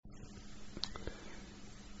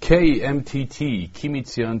KMTT,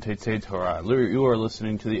 Kimitzion Tetzei Torah. You are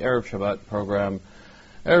listening to the Erev Shabbat program,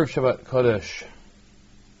 Erev Shabbat Kodesh,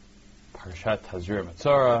 Parshat Hazir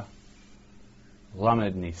Matzorah,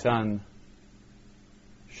 Lamed Nisan,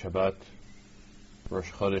 Shabbat,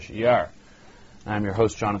 Rosh Chodesh Iyar. I'm your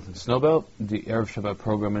host, Jonathan Snowbelt. The Erev Shabbat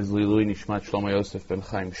program is Lilui Nishmat Shlomo Yosef Ben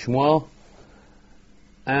Chaim Shmuel.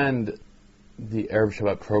 And the Erev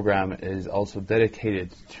Shabbat program is also dedicated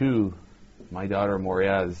to my daughter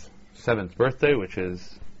Moriah's 7th birthday, which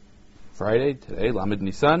is Friday, today, Lamed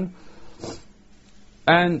Nisan.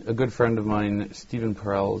 And a good friend of mine, Stephen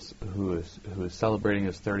Perels, who is celebrating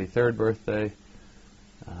his 33rd birthday.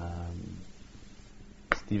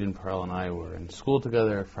 Stephen Perel and I were in school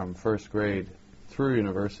together from first grade through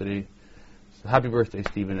university. So happy birthday,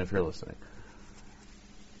 Stephen, if you're listening.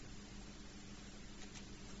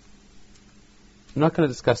 I'm not going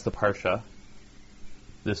to discuss the Parsha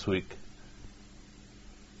this week.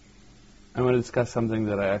 I'm going to discuss something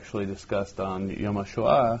that I actually discussed on Yom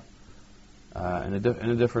HaShoah in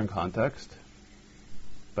a different context.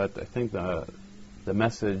 But I think the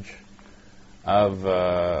message of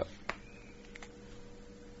this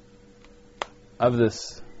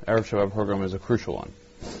Erev Shabbat program is a crucial one.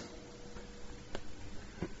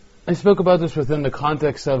 I spoke about this within the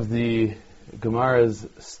context of the Gemara's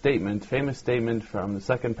statement, famous statement from the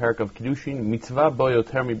second parak of Kiddushin, Mitzvah bo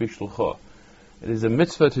yoter mibishlucho. It is a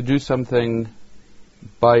mitzvah to do something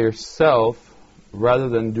by yourself rather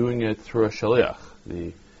than doing it through a shaliach.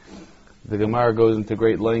 The Gemara goes into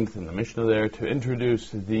great length in the Mishnah there to introduce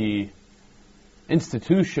the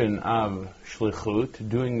institution of shlichut,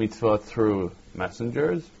 doing mitzvah through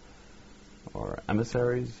messengers or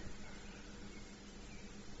emissaries.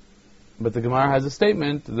 But the Gemara has a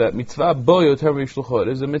statement that mitzvah bo yoter mibishlucho. It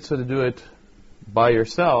is a mitzvah to do it by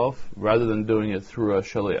yourself rather than doing it through a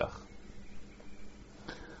shaliach.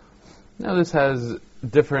 Now this has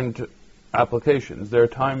different applications. There are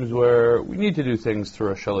times where we need to do things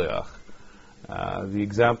through a shaliach. The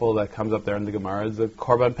example that comes up there in the Gemara is the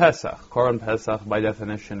Korban Pesach. Korban Pesach, by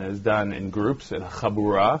definition, is done in groups, in a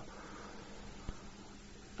chabura.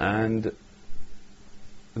 And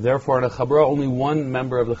therefore, in a chabura, only one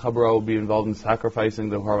member of the chabura will be involved in sacrificing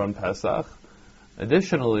the Korban Pesach.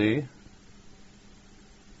 Additionally,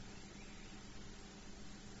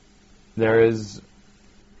 there is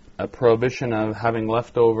a prohibition of having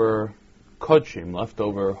leftover kodshim,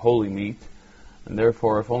 leftover holy meat, and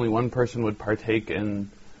therefore if only one person would partake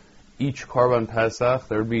in each Korban Pesach,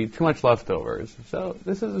 there would be too much leftovers. So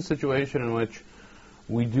this is a situation in which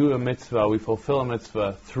we do a mitzvah, we fulfill a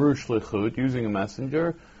mitzvah through shlichut, using a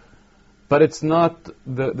messenger, but it's not,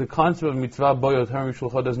 the concept of mitzvah bo yoter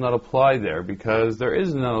mibishlucho does not apply there, because there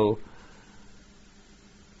is no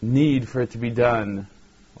need for it to be done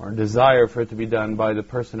or desire for it to be done by the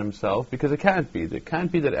person himself, because it can't be. It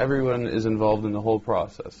can't be that everyone is involved in the whole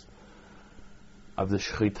process of the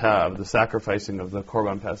shechita, of the sacrificing of the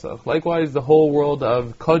Korban Pesach. Likewise, the whole world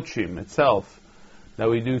of kodshim itself that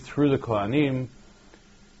we do through the Kohanim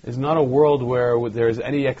is not a world where there is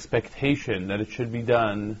any expectation that it should be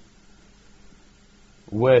done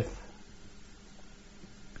by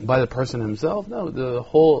the person himself. No, the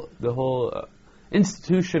whole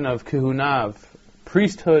institution of kehuna, of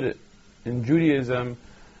priesthood in Judaism,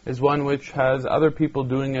 is one which has other people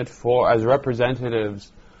doing it as representatives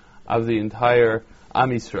of the entire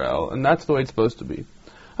Am Yisrael, and that's the way it's supposed to be.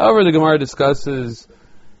 However, the Gemara discusses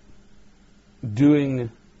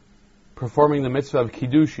performing the mitzvah of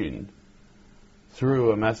Kiddushin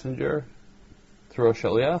through a messenger, through a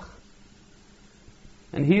shaliach,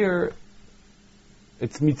 and here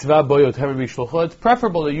it's mitzvah bo yoter mibishlucho. It's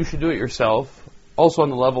preferable that you should do it yourself. Also on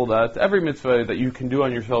the level that every mitzvah that you can do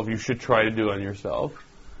on yourself, you should try to do on yourself.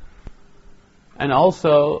 And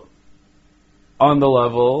also on the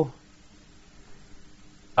level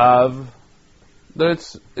of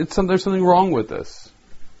that there's something wrong with this.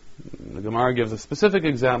 The Gemara gives a specific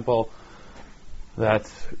example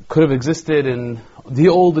that could have existed in the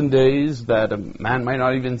olden days, that a man might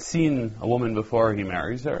not even seen a woman before he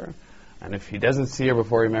marries her. And if he doesn't see her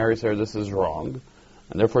before he marries her, this is wrong.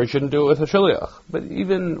 And therefore he shouldn't do it with a shaliach. But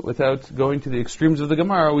even without going to the extremes of the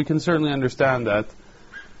Gemara, we can certainly understand that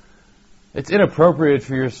it's inappropriate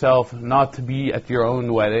for yourself not to be at your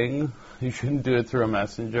own wedding. You shouldn't do it through a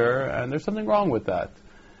messenger, and there's something wrong with that.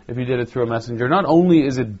 If you did it through a messenger, not only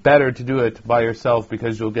is it better to do it by yourself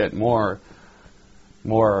because you'll get more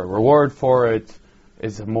reward for it,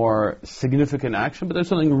 it's a more significant action, but there's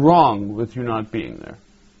something wrong with you not being there.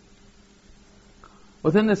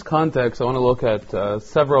 Within this context, I want to look at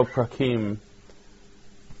several prakim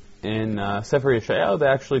in Sefer Yeshayahu. They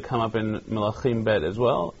actually come up in Melachim Bet as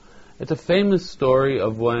well. It's a famous story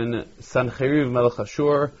of when Sancheriv Melech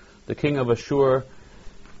Ashur, the king of Ashur,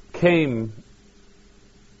 came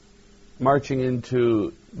marching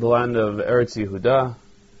into the land of Eretz Yehuda,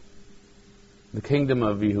 the kingdom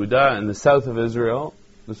of Yehuda in the south of Israel.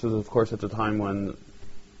 This was, of course, at the time when,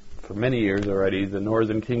 for many years already, the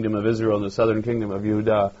northern kingdom of Israel and the southern kingdom of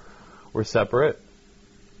Yehuda were separate.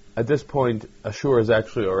 At this point, Ashur has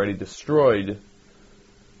actually already destroyed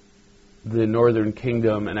the northern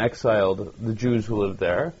kingdom and exiled the Jews who lived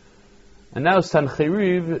there. And now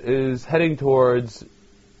Sancheriv is heading towards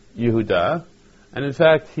Yehuda, and in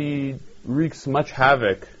fact he wreaks much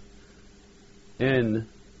havoc in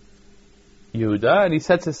Yehuda, and he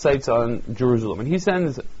sets his sights on Jerusalem. And he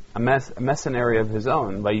sends a mercenary of his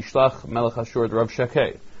own, Vayishlach Melech Ashur Rav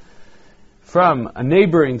Shakeh, from a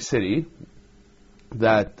neighboring city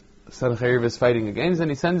that Sancheriv is fighting against,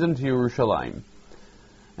 and he sends him to Yerushalayim.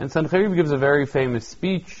 And Sancheriv gives a very famous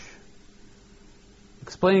speech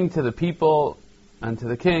explaining to the people and to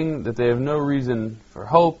the king that they have no reason for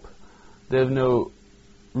hope, they have no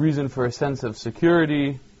reason for a sense of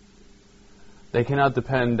security, they cannot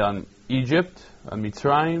depend on Egypt, on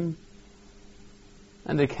Mitzrayim,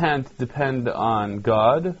 and they can't depend on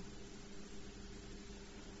God,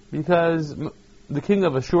 because the king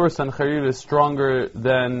of Ashur, Sancheriv, is stronger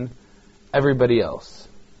than everybody else.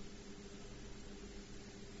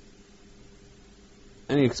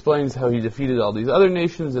 And he explains how he defeated all these other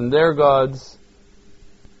nations and their gods,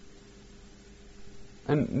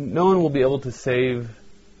 and no one will be able to save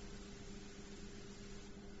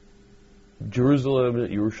Jerusalem,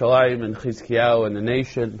 Yerushalayim, and Chizkiyahu and the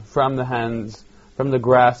nation from the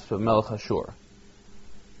grasp of Melech Ashur.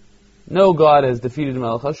 No god has defeated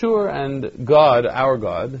Melech Ashur, and God, our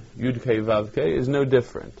God, Yud-Kei Vav-Kei, is no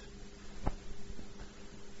different.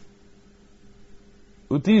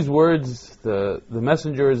 With these words, the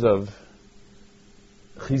messengers of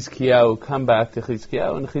Chizkiyahu come back to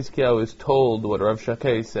Chizkiyahu, and Chizkiyahu is told what Rav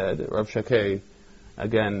Shakeh said. Rav Shakeh,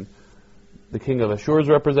 again, the king of Ashur's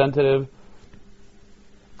representative,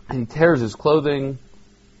 and he tears his clothing,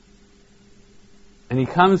 and he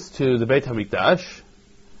comes to the Beit HaMikdash,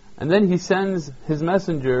 and then he sends his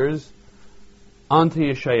messengers onto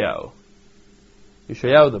Yeshayahu.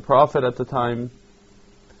 Yeshayahu, the prophet at the time.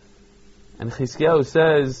 And Chizkiyahu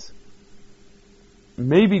says,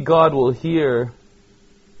 maybe God will hear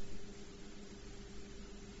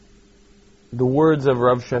the words of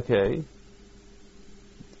Rav Shakeh,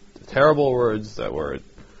 the terrible words that were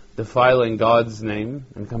defiling God's name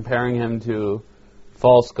and comparing him to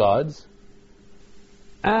false gods.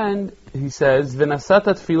 And he says,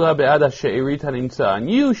 V'nasata tefillah be'ad ha'she'erit hanimtza, and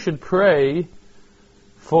you should pray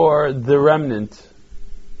for the remnant.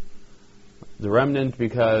 The remnant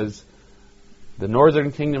because the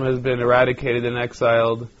northern kingdom has been eradicated and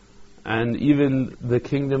exiled, and even the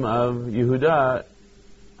kingdom of Yehuda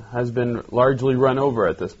has been largely run over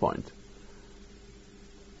at this point.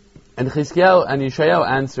 And Yeshayahu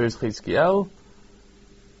answers Chizkiyahu,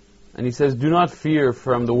 and he says, do not fear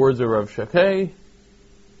from the words of Rav Shakeh.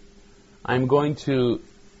 I'm going to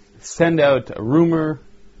send out a rumor,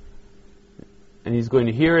 and he's going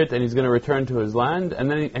to hear it, and he's going to return to his land, and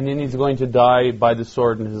then he's going to die by the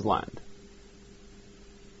sword in his land.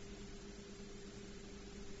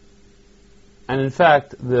 And in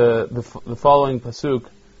fact, the following pasuk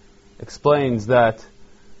explains that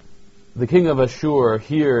the king of Ashur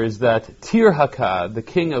hears that Tirhakah, the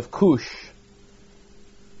king of Cush,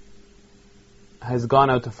 has gone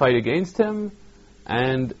out to fight against him,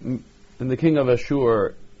 and the king of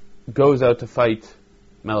Ashur goes out to fight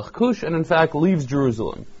Melech Cush, and in fact leaves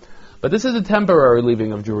Jerusalem. But this is a temporary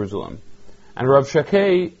leaving of Jerusalem. And Rav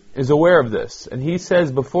Shakeh is aware of this, and he says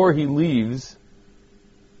before he leaves,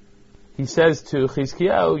 he says to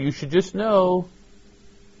Chizkiyahu, you should just know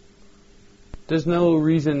there's no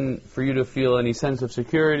reason for you to feel any sense of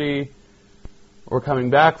security. We're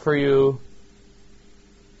coming back for you.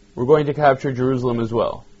 We're going to capture Jerusalem as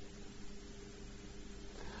well.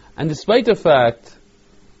 And despite the fact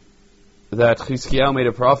that Chizkiyahu made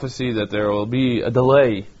a prophecy that there will be a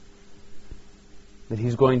delay, that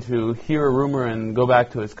he's going to hear a rumor and go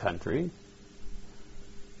back to his country,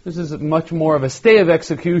 this is much more of a stay of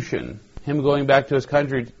execution, him going back to his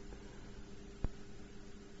country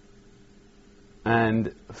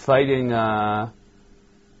and fighting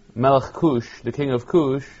Melech Cush, the king of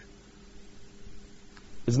Cush,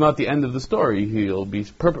 is not the end of the story. He'll be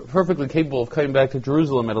perfectly capable of coming back to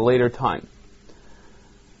Jerusalem at a later time.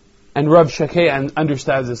 And Rav Shakeh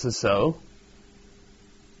understands this as so,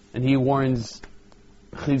 and he warns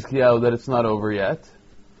Chizkiyahu that it's not over yet.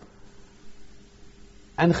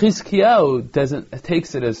 And Chizkiyahu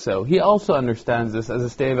takes it as so. He also understands this as a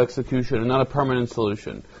stay of execution and not a permanent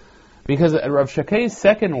solution. Because at Rav Shakei's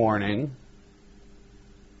second warning,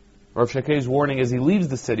 Rav Shakei's warning as he leaves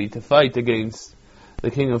the city to fight against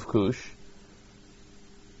the king of Kush,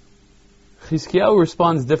 Chizkiyahu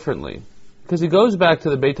responds differently. Because he goes back to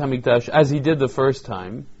the Beit HaMikdash as he did the first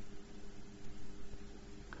time.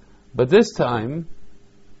 But this time,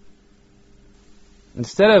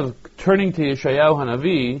 instead of turning to Yeshayahu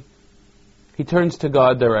Hanavi, he turns to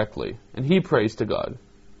God directly. And he prays to God.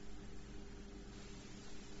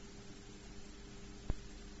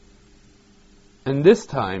 And this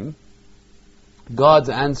time, God's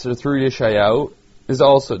answer through Yeshayahu is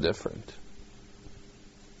also different.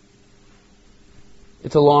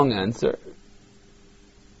 It's a long answer,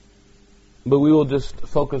 but we will just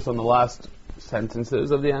focus on the last sentences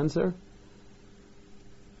of the answer.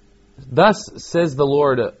 Thus says the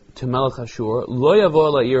Lord to Melech Ashur, Lo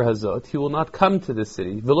yavo la'ir hazot, he will not come to this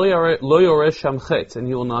city, V'lo yoresh sham chetz, and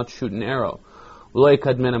he will not shoot an arrow, V'lo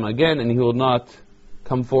yikadmenem again, and he will not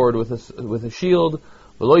come forward with a shield,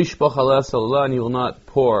 V'lo yishpoch aleh salah, and he will not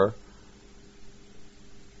pour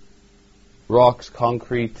rocks,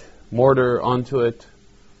 concrete, mortar onto it.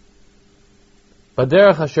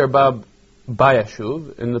 Baderech asher ba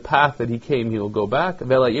bayashuv, in the path that he came, he will go back.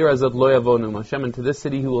 Ve'la'ir hazot lo yavonu Hashem, and to this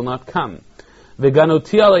city he will not come.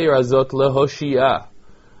 Ve'ganoti ala'ir hazot lehoshia,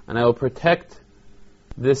 and I will protect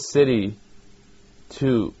this city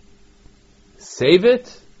to save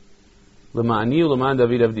it. L'ma'ani u'leman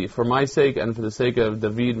David avdi, for my sake and for the sake of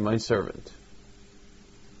David, my servant.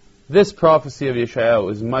 This prophecy of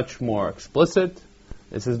Yeshayahu is much more explicit.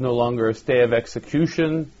 This is no longer a stay of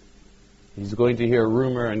execution. He's going to hear a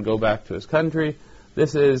rumor and go back to his country.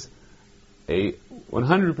 This is a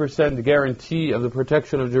 100% guarantee of the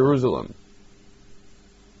protection of Jerusalem.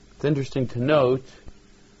 It's interesting to note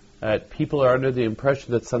that people are under the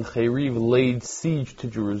impression that Sancheriv laid siege to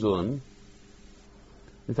Jerusalem.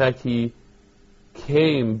 In fact, he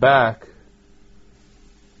came back,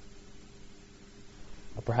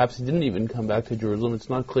 or perhaps he didn't even come back to Jerusalem. It's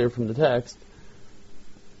not clear from the text.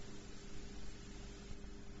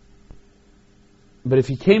 But if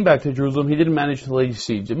he came back to Jerusalem, he didn't manage to lay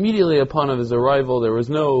siege. Immediately upon his arrival, there is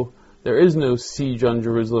no siege on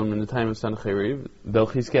Jerusalem in the time of Sancheriv. Though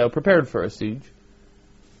Chizkiyahu prepared for a siege,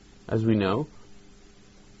 as we know.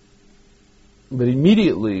 But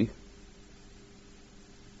immediately,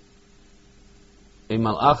 a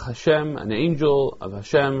Malach Hashem, an angel of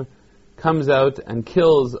Hashem, comes out and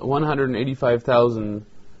kills 185,000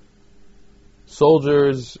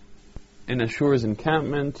 soldiers in Ashur's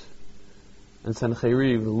encampment. And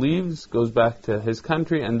Sancheriv leaves, goes back to his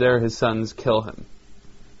country, and there his sons kill him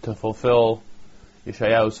to fulfill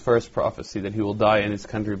Yeshayahu's first prophecy that he will die in his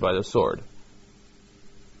country by the sword.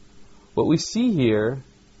 What we see here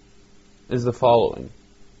is the following.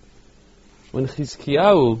 When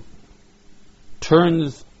Chizkiyahu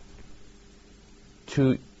turns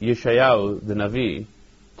to Yeshayahu, the Navi,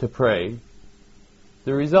 to pray,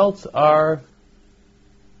 the results are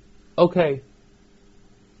okay.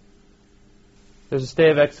 There's a stay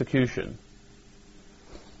of execution.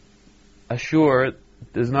 Ashur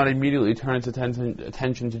does not immediately turn its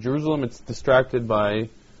attention to Jerusalem. It's distracted by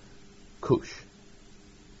Cush.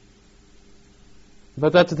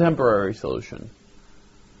 But that's a temporary solution.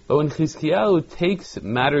 But when Chizkiyahu takes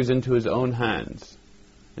matters into his own hands,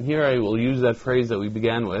 and here I will use that phrase that we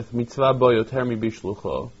began with, mitzvah bo yoter mi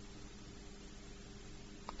bishlucho.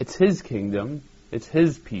 It's his kingdom, it's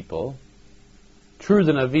his people. True,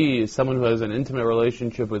 the Navi is someone who has an intimate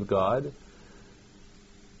relationship with God.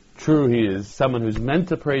 True, he is someone who's meant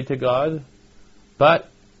to pray to God, but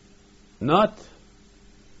not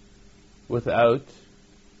without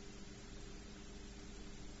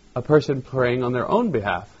a person praying on their own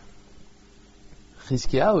behalf.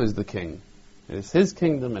 Chizkiyahu is the king. It is his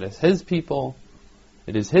kingdom, it is his people,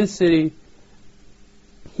 it is his city.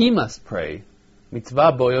 He must pray.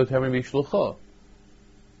 Mitzvah bo yoter mi bishlucho.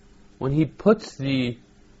 When he puts the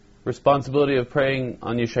responsibility of praying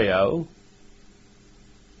on Yeshayahu,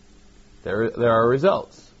 there are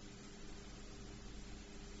results.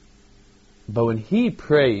 But when he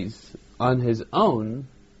prays on his own,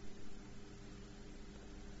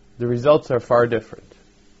 the results are far different.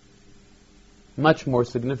 Much more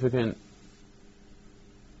significant,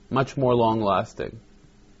 much more long-lasting.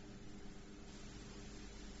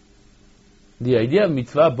 The idea of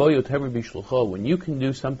mitzvah bo yoter mi bishlucho, when you can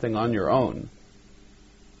do something on your own,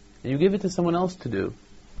 and you give it to someone else to do,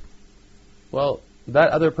 well,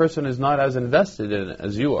 that other person is not as invested in it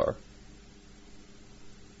as you are.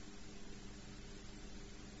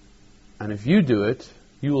 And if you do it,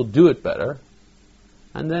 you will do it better.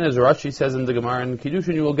 And then, as Rashi says in the Gemara in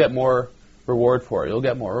Kiddushin, you will get more reward for it. You'll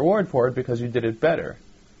get more reward for it because you did it better.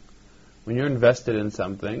 When you're invested in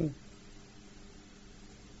something,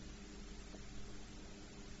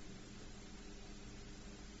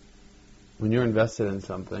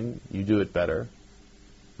 you do it better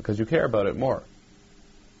because you care about it more.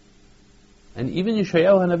 And even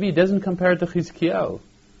Yeshayahu Hanavi doesn't compare it to Chizkiyahu.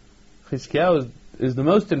 Chizkiyahu is the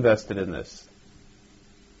most invested in this.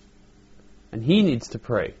 And he needs to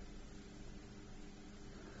pray.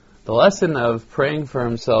 The lesson of praying for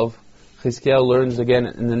himself, Chizkiyahu learns again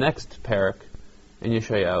in the next parak in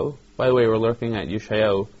Yeshayahu. By the way, we're looking at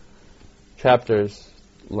Yeshayahu chapters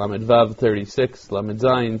Lamed Vav 36, Lamed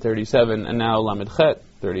Zayin 37, and now Lamed Chet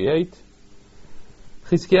 38.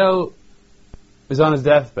 Chizkiyahu is on his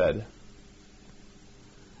deathbed.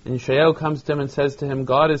 And Yeshayahu comes to him and says to him,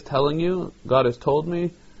 God is telling you, God has told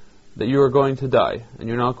me, that you are going to die, and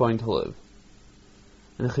you're not going to live.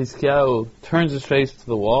 And Chizkiyahu turns his face to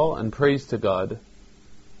the wall and prays to God,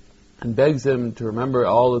 and begs him to remember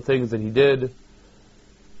all the things that he did,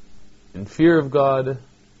 in fear of God,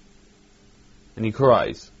 and he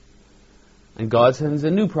cries. And God sends a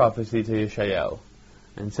new prophecy to Yeshayahu,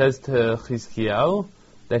 and says to Chizkiyahu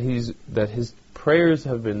that his prayers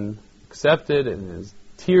have been accepted, and his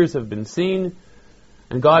tears have been seen,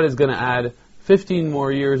 and God is going to add 15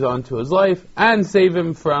 more years onto his life, and save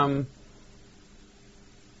him from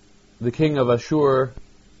the king of Ashur,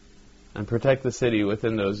 and protect the city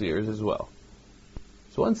within those years as well.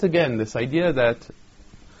 So once again, this idea that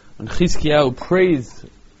when Chizkiyahu prays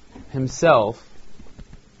himself,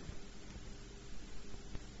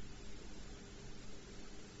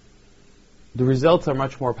 the results are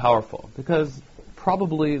much more powerful, because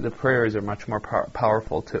probably the prayers are much more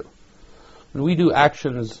powerful too. When we do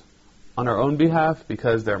actions on our own behalf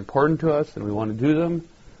because they're important to us and we want to do them,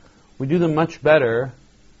 we do them much better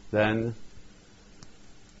than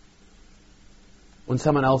when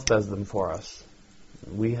someone else does them for us.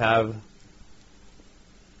 We have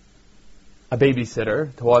a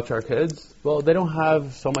babysitter to watch our kids. Well, they don't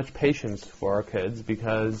have so much patience for our kids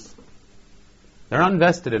because they're not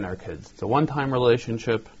invested in our kids. It's a one-time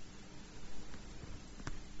relationship.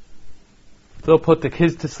 They'll put the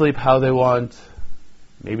kids to sleep how they want.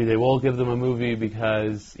 Maybe they will give them a movie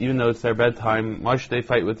because even though it's their bedtime, much they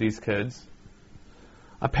fight with these kids.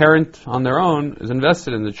 A parent on their own is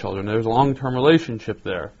invested in the children. There's a long-term relationship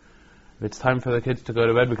there. If it's time for the kids to go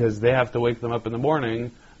to bed because they have to wake them up in the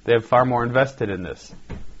morning, they have far more invested in this.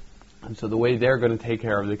 And so the way they're going to take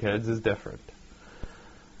care of the kids is different.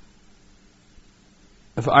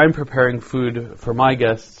 If I'm preparing food for my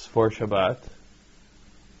guests for Shabbat,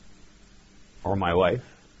 or my wife,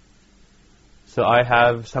 so I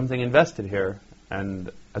have something invested here,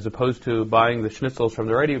 and as opposed to buying the schnitzels from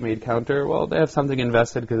the ready-made counter, well, they have something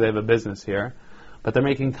invested because they have a business here, but they're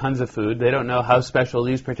making tons of food. They don't know how special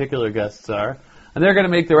these particular guests are, and they're going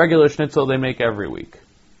to make the regular schnitzel they make every week.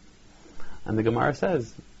 And the Gemara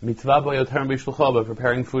says, mitzvah bo yoter b'shlucho, but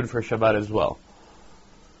preparing food for Shabbat as well.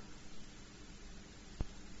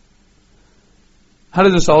 How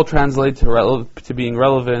does this all translate to being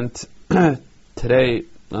relevant today,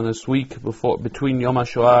 on this week between Yom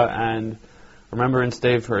HaShoah and Remembrance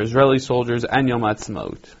Day for Israeli soldiers and Yom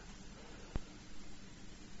HaAtzmaut?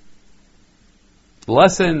 The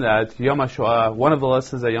lesson that Yom HaShoah, one of the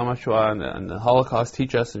lessons that Yom HaShoah and the Holocaust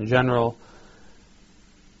teach us in general,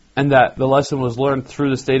 and that the lesson was learned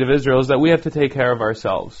through the state of Israel, is that we have to take care of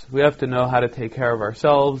ourselves. We have to know how to take care of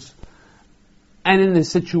ourselves. And in a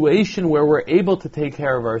situation where we're able to take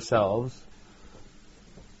care of ourselves,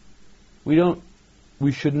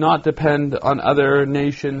 we should not depend on other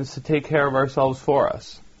nations to take care of ourselves for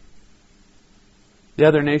us. The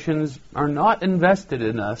other nations are not invested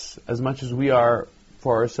in us as much as we are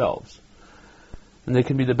for ourselves. And they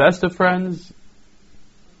can be the best of friends,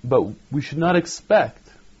 but we should not expect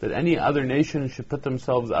that any other nation should put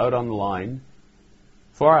themselves out on the line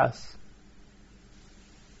for us.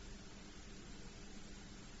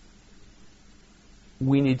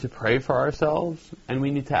 We need to pray for ourselves, and we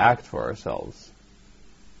need to act for ourselves.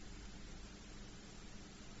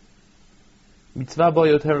 Mitzvah bo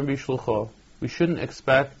yoter b'shlucho. We shouldn't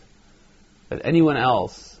expect that anyone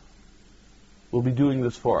else will be doing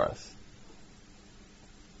this for us.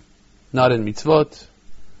 Not in mitzvot,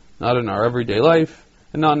 not in our everyday life,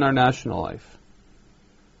 and not in our national life.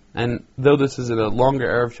 And though this is a longer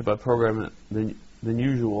Erev Shabbat program than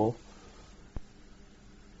usual,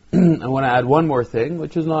 I want to add one more thing,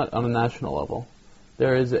 which is not on a national level.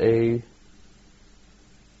 There is a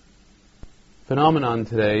phenomenon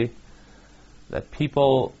today that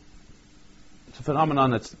people It's a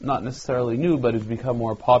phenomenon that's not necessarily new, but has become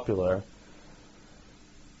more popular.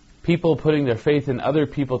 People putting their faith in other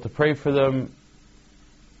people to pray for them.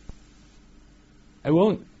 I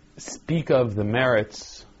won't speak of the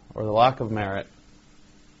merits or the lack of merit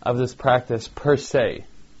of this practice per se,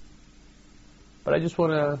 but I just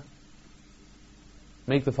want to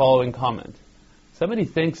make the following comment. Somebody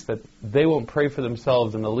thinks that they won't pray for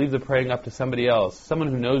themselves and they'll leave the praying up to somebody else, someone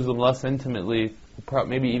who knows them less intimately, who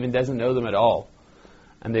maybe even doesn't know them at all,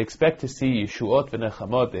 and they expect to see yeshuot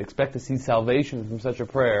v'nechamot, they expect to see salvation from such a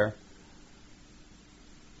prayer.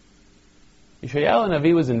 Yeshayahu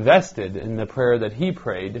Navi was invested in the prayer that he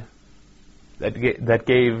prayed that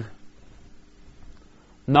gave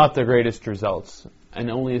not the greatest results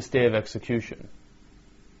and only a stay of execution.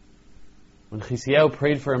 When Chisiyahu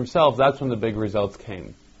prayed for himself, that's when the big results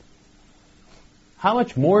came. How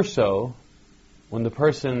much more so when the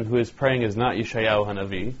person who is praying is not Yeshayahu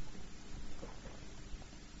Hanavi?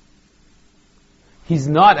 He's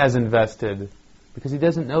not as invested because he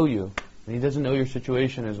doesn't know you and he doesn't know your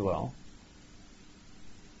situation as well.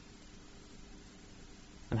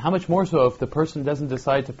 And how much more so if the person doesn't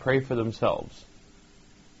decide to pray for themselves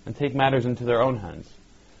and take matters into their own hands.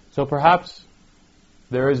 So perhaps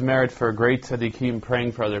there is merit for great tzaddikim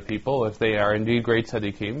praying for other people, if they are indeed great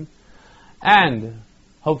tzaddikim, and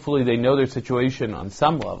hopefully they know their situation on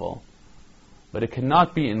some level, but it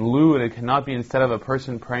cannot be in lieu and it cannot be instead of a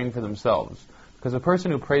person praying for themselves. Because a person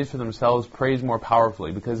who prays for themselves prays more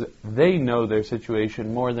powerfully because they know their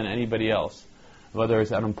situation more than anybody else. Whether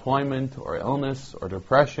it's unemployment or illness or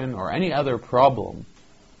depression or any other problem,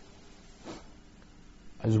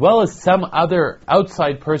 as well as some other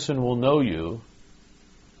outside person will know you,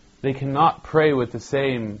 they cannot pray with the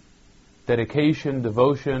same dedication,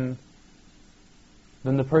 devotion,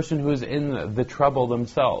 than the person who is in the trouble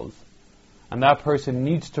themselves. And that person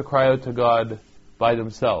needs to cry out to God by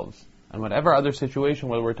themselves. And whatever other situation,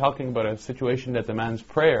 whether we're talking about a situation that demands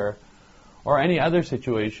prayer, or any other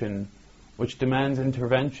situation which demands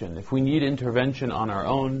intervention. If we need intervention on our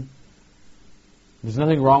own, there's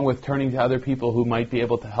nothing wrong with turning to other people who might be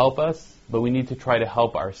able to help us, but we need to try to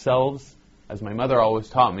help ourselves. As my mother always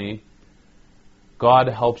taught me, God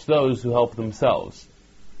helps those who help themselves.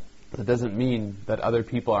 That doesn't mean that other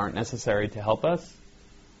people aren't necessary to help us,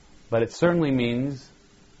 but it certainly means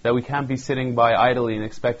that we can't be sitting by idly and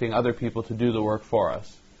expecting other people to do the work for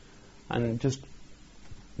us. And just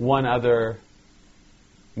one other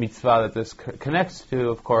mitzvah that this connects to,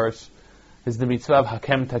 of course, is the mitzvah of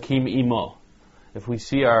Hakem Takim Imo. If we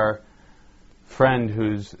see our friend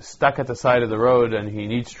who's stuck at the side of the road and he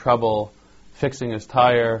needs trouble fixing his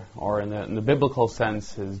tire, or in the biblical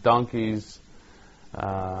sense, his donkey's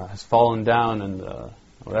has fallen down and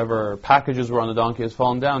whatever packages were on the donkey has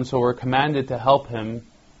fallen down, so we're commanded to help him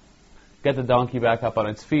get the donkey back up on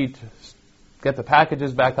its feet, get the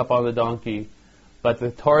packages back up on the donkey. But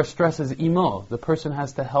the Torah stresses imo. The person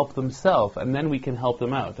has to help themselves, and then we can help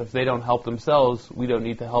them out. If they don't help themselves, we don't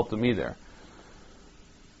need to help them either.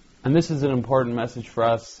 And this is an important message for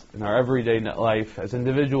us in our everyday life as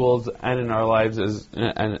individuals and in our lives as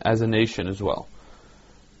a nation as well.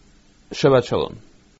 Shabbat Shalom.